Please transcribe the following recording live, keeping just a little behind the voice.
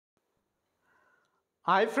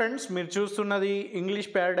Hi friends, మీరు చూస్తున్నది English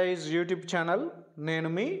Paradise YouTube channel. నేను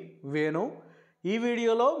మీ వేణు. ఈ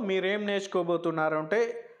వీడియోలో మీరేం నేర్చుకోబోతున్నారంటే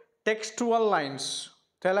టెక్స్టువల్ లైన్స్.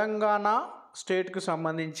 తెలంగాణ స్టేట్కి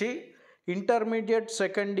సంబంధించి intermediate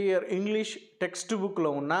second year English text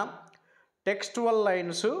బుక్లో ఉన్న టెక్స్టువల్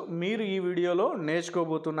లైన్స్ మీరు ఈ వీడియోలో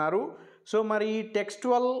నేర్చుకోబోతున్నారు. సో మరి ఈ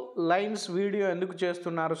టెక్స్టువల్ లైన్స్ వీడియో ఎందుకు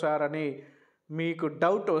చేస్తున్నారు సార్ అని మీకు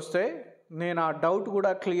డౌట్ వస్తే నేను ఆ డౌట్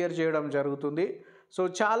కూడా క్లియర్ చేయడం జరుగుతుంది. సో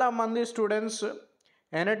చాలామంది స్టూడెంట్స్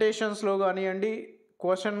ఎనోటేషన్స్లో కానివ్వండి,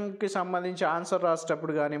 క్వశ్చన్కి సంబంధించి ఆన్సర్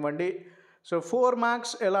రాసేటప్పుడు కానివ్వండి, సో 4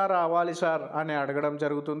 మార్క్స్ ఎలా రావాలి సార్ అని అడగడం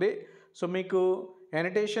జరుగుతుంది. సో మీకు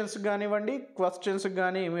ఎనోటేషన్స్ కానివ్వండి, క్వశ్చన్స్కి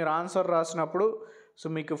కానీ మీరు ఆన్సర్ రాసినప్పుడు సో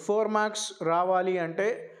మీకు 4 మార్క్స్ రావాలి అంటే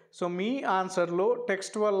సో మీ ఆన్సర్లో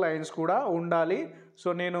టెక్స్టువల్ లైన్స్ కూడా ఉండాలి. సో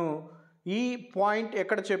నేను ఈ పాయింట్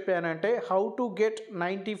ఎక్కడ చెప్పానంటే హౌ టు గెట్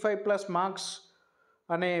 95+ మార్క్స్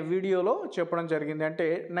అనే వీడియోలో చెప్పడం జరిగింది. అంటే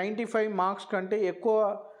 95 మార్క్స్ కంటే ఎక్కువ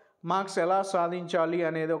మార్క్స్ ఎలా సాధించాలి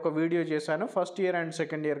అనేది ఒక వీడియో చేశాను ఫస్ట్ ఇయర్ అండ్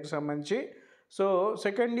సెకండ్ ఇయర్కి సంబంధించి. సో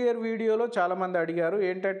సెకండ్ ఇయర్ వీడియోలో చాలామంది అడిగారు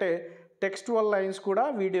ఏంటంటే టెక్స్టువల్ లైన్స్ కూడా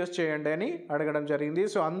వీడియోస్ చేయండి అని అడగడం జరిగింది.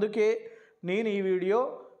 సో అందుకే నేను ఈ వీడియో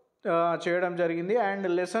చేయడం జరిగింది. అండ్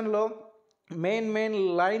లెసన్లో మెయిన్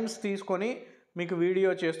లైన్స్ తీసుకొని మీకు వీడియో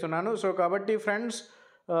చేస్తున్నాను. సో కాబట్టి ఫ్రెండ్స్,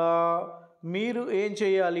 మీరు ఏం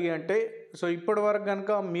చేయాలి అంటే సో ఇప్పటి వరకు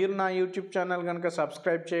కనుక మీరు నా యూట్యూబ్ ఛానల్ కనుక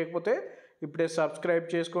సబ్స్క్రైబ్ చేయకపోతే ఇప్పుడే సబ్స్క్రైబ్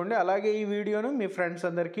చేసుకోండి. అలాగే ఈ వీడియోను మీ ఫ్రెండ్స్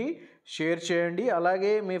అందరికీ షేర్ చేయండి.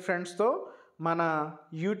 అలాగే మీ ఫ్రెండ్స్తో మన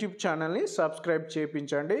యూట్యూబ్ ఛానల్ని సబ్స్క్రైబ్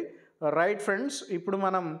చేయించండి. రైట్ ఫ్రెండ్స్, ఇప్పుడు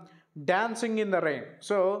మనం dancing in the rain.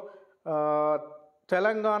 So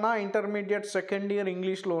Telangana intermediate second year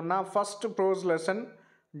ఇంగ్లీష్లో ఉన్న first prose lesson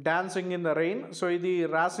dancing in the rain. So ఇది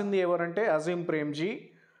రాసింది ఎవరంటే అజీం ప్రేమ్జీ.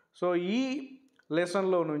 సో ఈ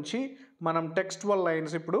లెసన్లో నుంచి మనం టెక్స్టువల్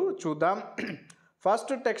లైన్స్ ఇప్పుడు చూద్దాం.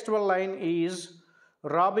 First textual line is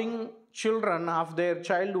robbing children of their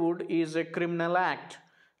childhood is a criminal act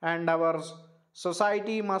and our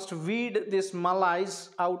society must weed this మలైస్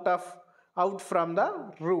out from the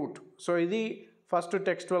route. So ఇది ఫస్ట్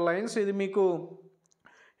టెక్స్టువల్ లైన్స్. ఇది మీకు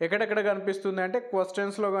ఎక్కడెక్కడ కనిపిస్తుంది అంటే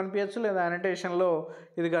క్వశ్చన్స్లో కనిపించచ్చు, లేదా అనోటేషన్లో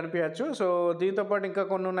ఇది కనిపించచ్చు. సో దీంతోపాటు ఇంకా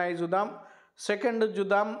కొన్ని ఉన్నాయి, చూద్దాం. సెకండ్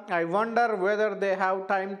చూద్దాం. I wonder whether they have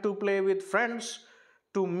time to play with friends,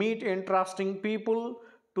 to meet interesting people,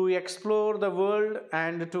 to explore the world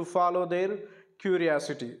and to follow there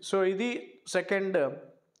curiosity. So ఇది సెకండ్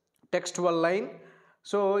టెక్స్టువల్ లైన్.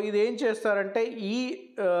 సో ఇది ఏం చేస్తారంటే ఈ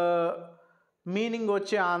మీనింగ్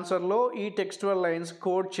వచ్చే ఆన్సర్లో ఈ టెక్స్టువల్ లైన్స్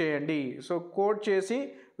కోడ్ చేయండి. So code చేసి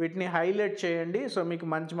వీటిని హైలైట్ చేయండి. సో మీకు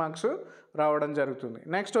మంచి మార్క్స్ రావడం జరుగుతుంది.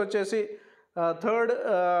 నెక్స్ట్ వచ్చేసి థర్డ్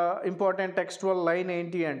ఇంపార్టెంట్ టెక్స్టువల్ లైన్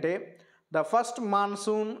ఏంటి అంటే the first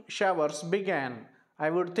monsoon showers began. I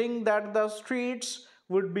would think that the streets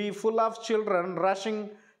would be full of children rushing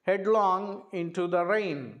హెడ్లాంగ్ in to the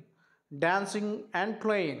rain, dancing and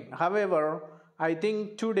playing. However I think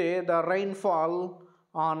today the rain fall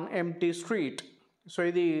on empty street. So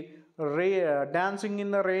ఇది dancing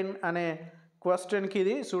in the rain అనే క్వశ్చన్కి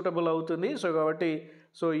ఇది suitable అవుతుంది. So కాబట్టి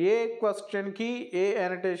so ఏ క్వశ్చన్కి ఏ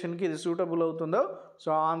అనోటేషన్కి ఇది suitable అవుతుందో so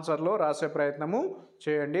ఆన్సర్లో రాసే ప్రయత్నము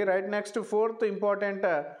చేయండి. Right. Next fourth important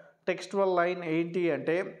textual line ఏంటి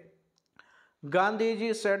అంటే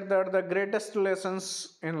Gandhiji said that the greatest lessons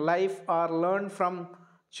in life or learned from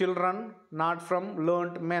children, not from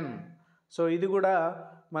learned men. So ఇది కూడా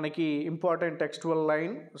మనకి ఇంపార్టెంట్ టెక్స్టువల్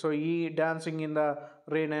లైన్. సో ఈ డాన్సింగ్ ఇన్ ద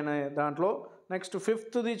రెయిన్ అనే దాంట్లో. నెక్స్ట్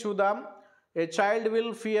ఫిఫ్త్ది చూద్దాం. A child will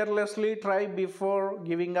fearlessly try before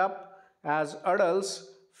giving up. As adults,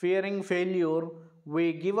 fearing failure, we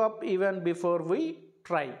give up even before we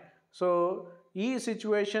try. So ఈ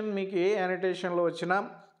situation మీకు ఏ అనోటేషన్లో వచ్చినా,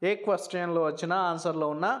 ఏ క్వశ్చన్లో వచ్చినా, ఆన్సర్లో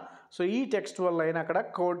ఉన్నా సో ఈ టెక్స్టువల్ లైన్ అక్కడ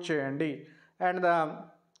కోడ్ చేయండి. And the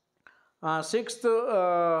sixth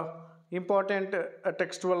important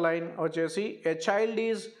textual line వచ్చేసి a child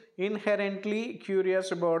is inherently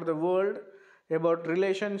curious about the world, about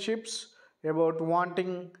relationships, about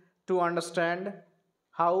wanting to understand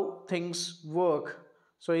how things work.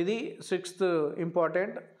 So ఇది సిక్స్త్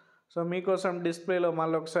ఇంపార్టెంట్. సో మీకోసం డిస్ప్లేలో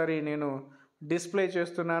మళ్ళీ ఒకసారి నేను డిస్ప్లే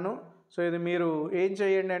చేస్తున్నాను. సో ఇది మీరు ఏం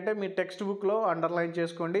చేయండి అంటే మీ టెక్స్ట్ బుక్లో అండర్లైన్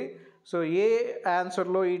చేసుకోండి. సో ఏ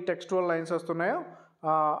ఆన్సర్లో ఈ టెక్స్టువల్ లైన్స్ వస్తున్నాయో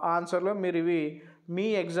ఆ ఆన్సర్లో మీరు ఇవి మీ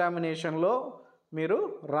ఎగ్జామినేషన్లో మీరు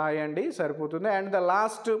రాయండి, సరిపోతుంది. And the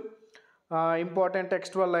last important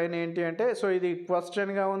textual line ఏంటి అంటే సో ఇది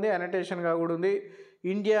క్వశ్చన్గా ఉంది, అనోటేషన్గా కూడా ఉంది.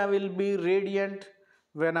 India will be radiant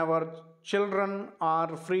when our children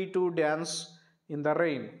are free to dance in the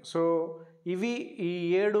rain. So ఇవి ఈ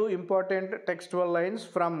 7 important textual lines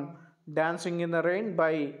from dancing in the rain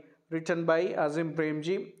by written by Azim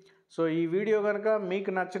Premji. So ఈ video కనుక మీకు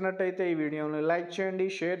నచ్చినట్టయితే ఈ వీడియోని లైక్ చేయండి,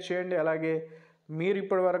 షేర్ చేయండి. అలాగే మీరు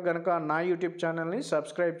ఇప్పటివరకు కనుక నా యూట్యూబ్ ఛానల్ని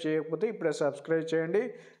సబ్స్క్రైబ్ చేయకపోతే ఇప్పుడే సబ్స్క్రైబ్ చేయండి.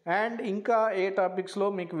 అండ్ ఇంకా ఏ టాపిక్స్లో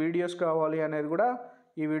మీకు వీడియోస్ కావాలి అనేది కూడా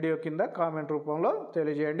ఈ వీడియో కింద కామెంట్ రూపంలో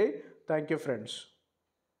తెలియజేయండి. Thank you friends.